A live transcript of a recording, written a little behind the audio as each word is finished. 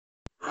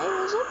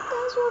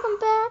guys, welcome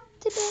back.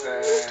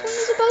 Today this turn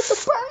is about to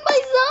burn by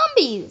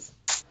zombies.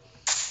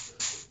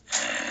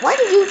 Why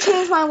did you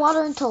change my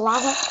water into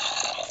lava?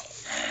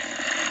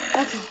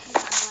 Okay.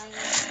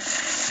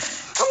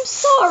 I'm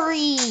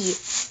sorry.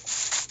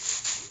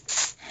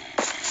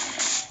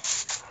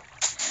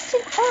 It's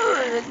an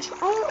urge.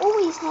 I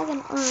always have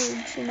an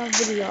urge in a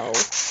video.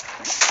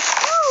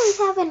 I always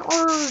have an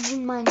urge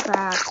in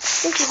Minecraft.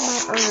 This is my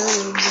urge.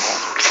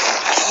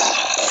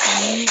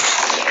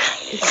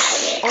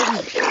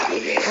 Ohi.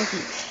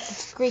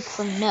 It's Greek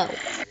for no.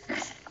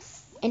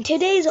 And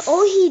today's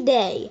Ohi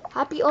Day.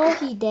 Happy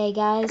Ohi Day,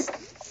 guys.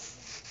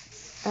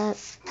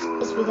 It's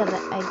because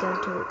I go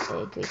to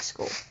a Greek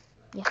school.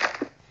 Yeah.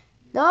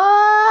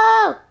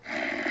 No!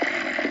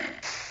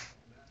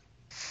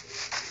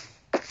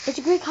 It's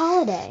a Greek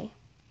holiday.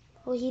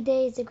 Ohi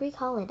Day is a Greek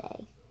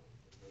holiday.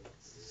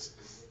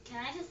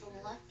 Can I just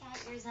look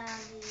at your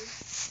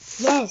zombies?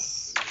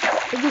 Yes.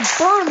 If you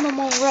burn them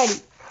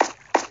already.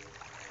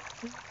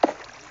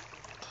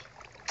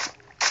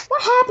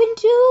 What happened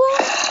to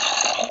them?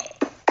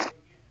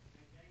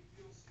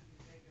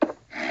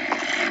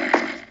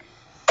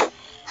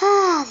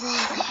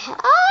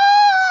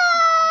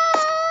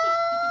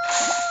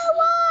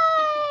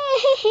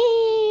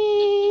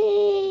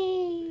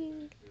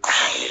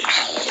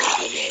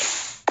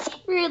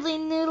 Really,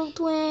 Noodle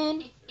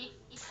Twin?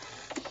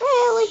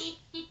 Really?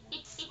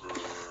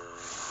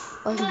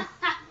 Ohi.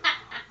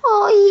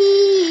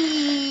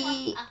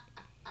 Ohi.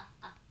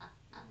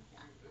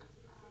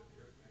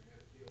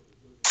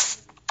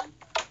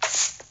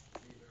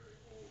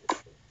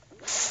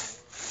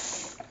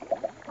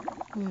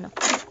 No.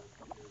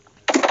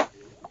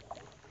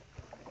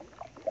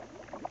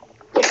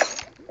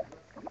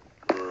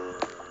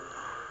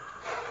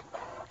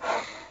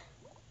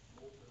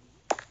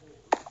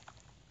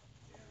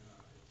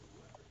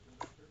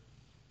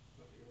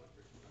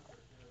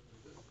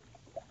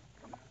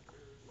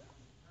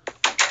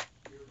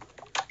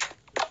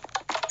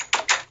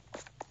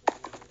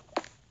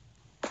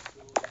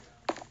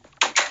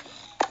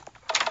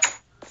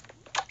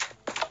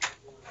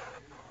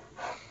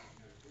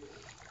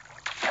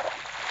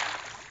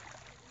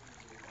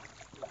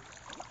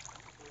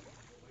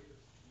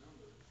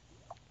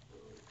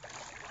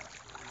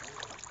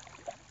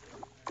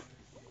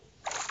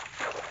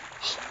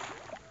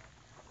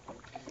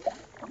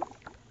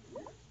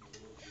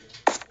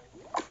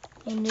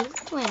 A Noodle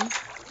Twin.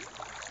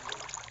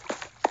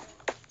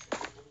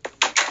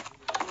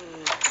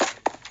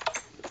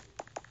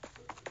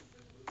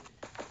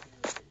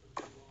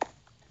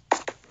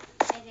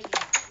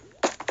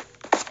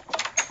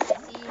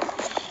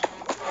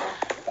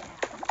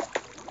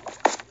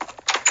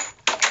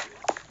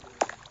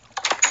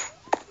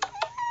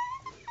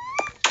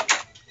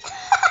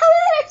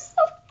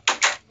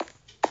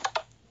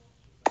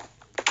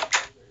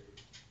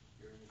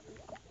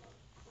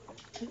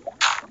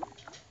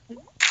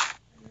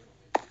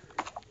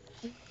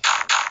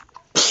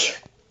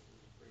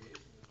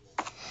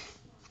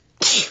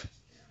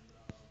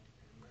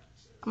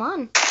 Come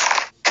on.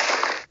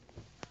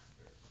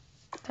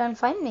 Try and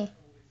find me.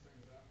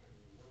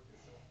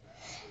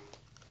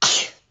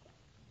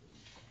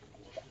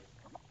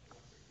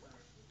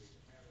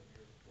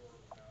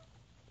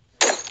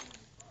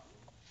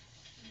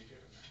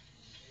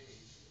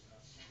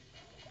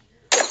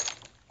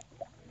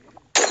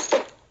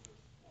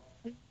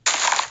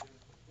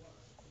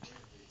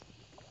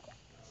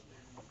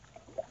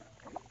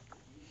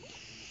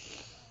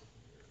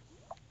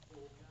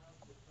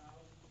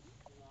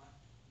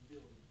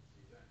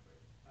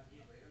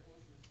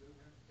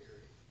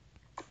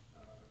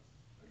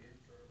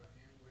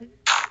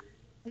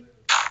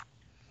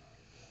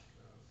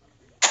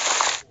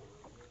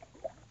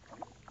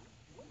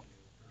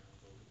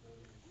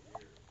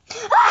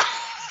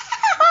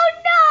 Oh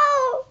no!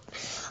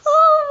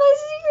 Oh, my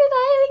secret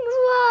hiding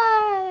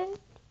spot!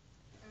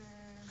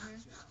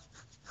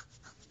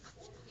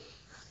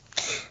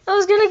 I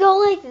was gonna go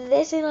like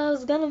this and I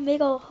was gonna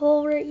make a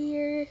hole right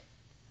here.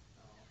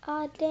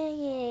 Ah, dang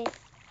it.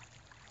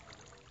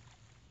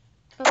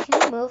 Oh,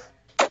 can you move?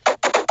 I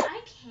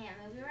can't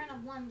move. You're in a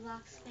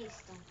 1-block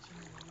space, don't you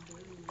know,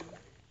 dude?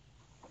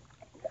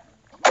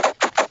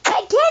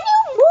 Hey, can you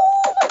move?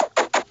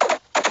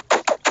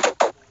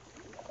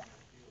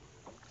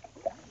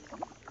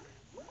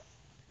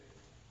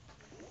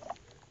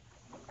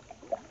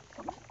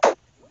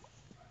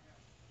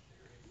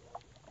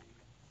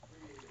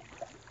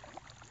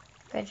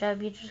 Good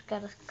job, you just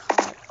got us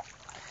caught.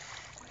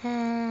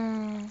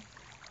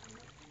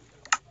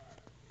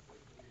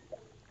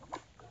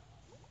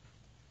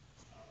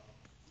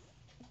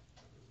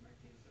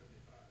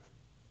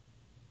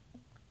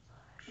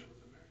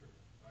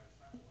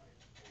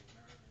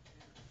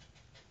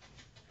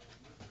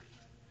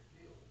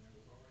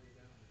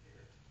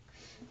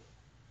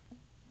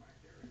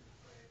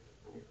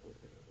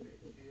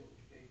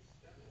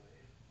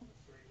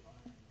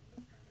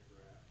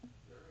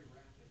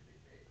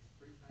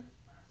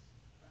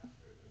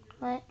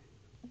 What?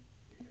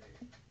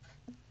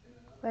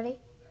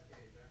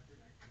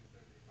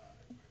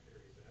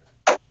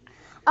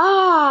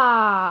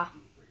 Ah!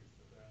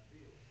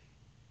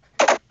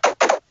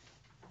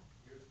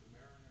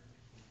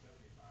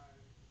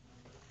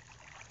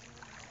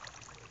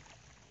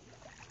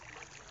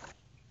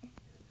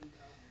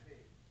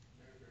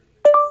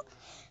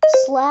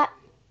 Slap.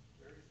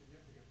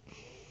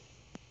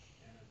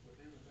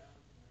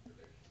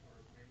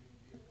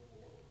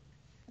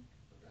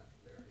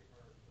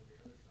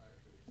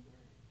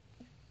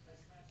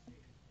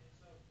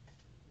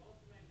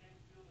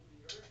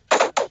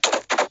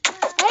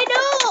 I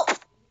know!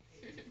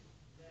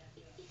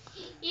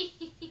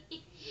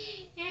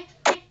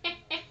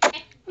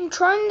 I'm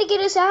trying to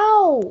get us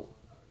out.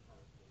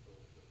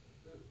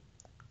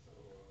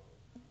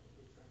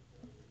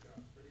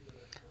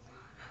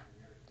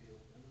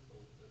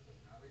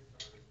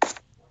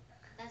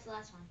 That's the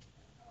last one.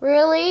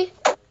 Really?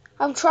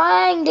 I'm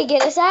trying to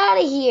get us out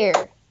of here.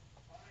 Well,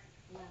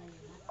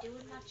 you're not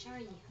doing much, are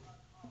you?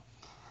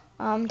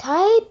 I'm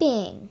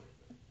typing.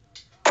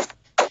 I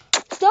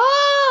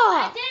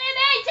Stop! didn't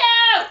mean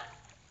to!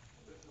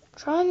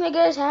 Trying to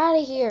get us out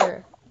of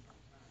here.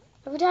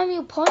 Every time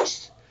you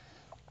punch,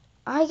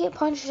 I get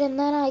punched and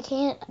then I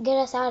can't get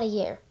us out of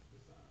here.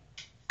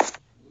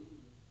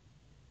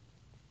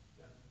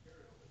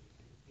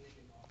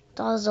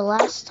 That was the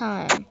last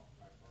time.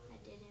 I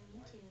didn't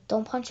mean to.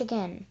 Don't punch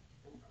again.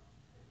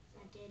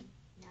 I did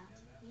not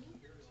mean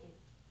to.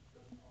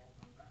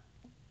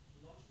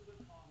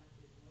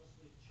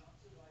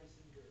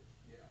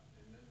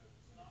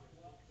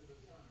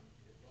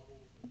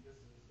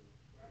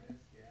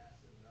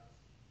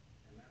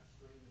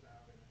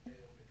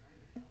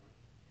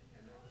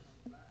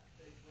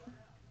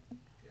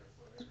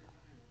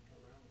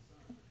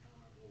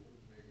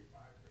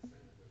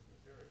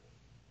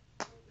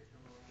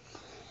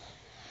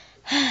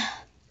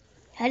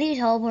 How do you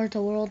teleport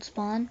to world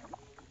spawn?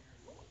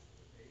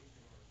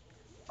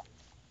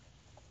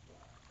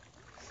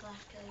 Slash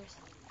kill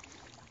yourself.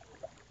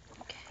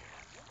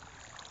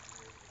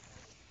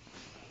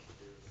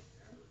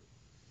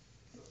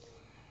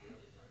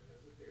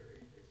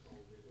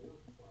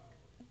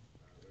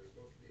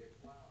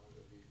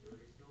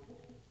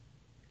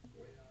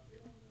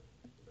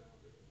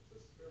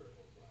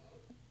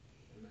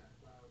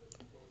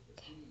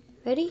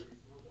 Ready?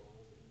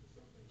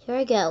 Here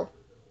I go.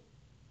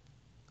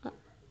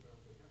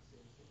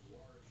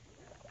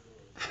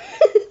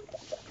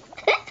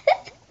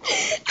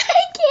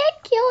 I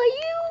can't kill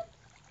you.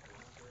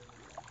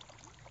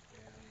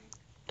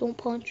 Don't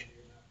punch.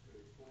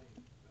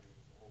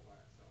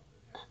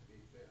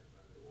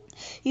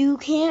 You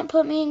can't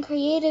put me in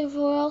creative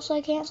or else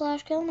I can't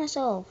slash kill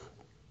myself.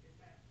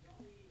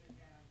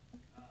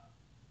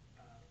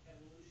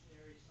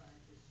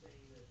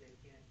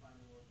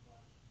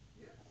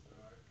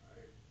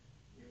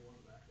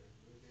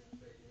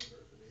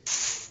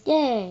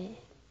 Yay.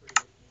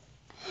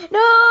 No!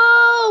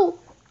 Oh,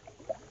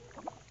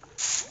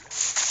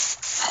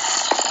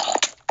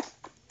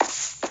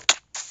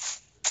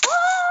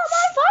 I'm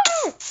on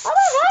fire! I'm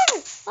on fire!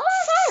 I'm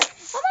on fire!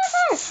 I'm on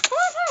fire!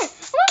 I'm on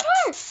fire! I'm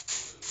on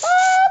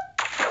fire!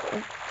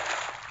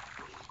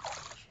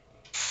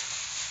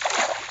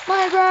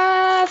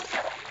 Minecraft!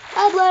 I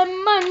blame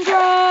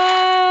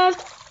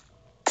Minecraft!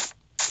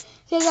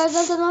 Okay guys,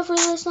 that's enough for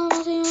this time.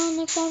 I'll see you on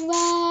next time.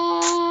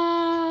 Bye!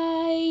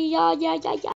 Yeah.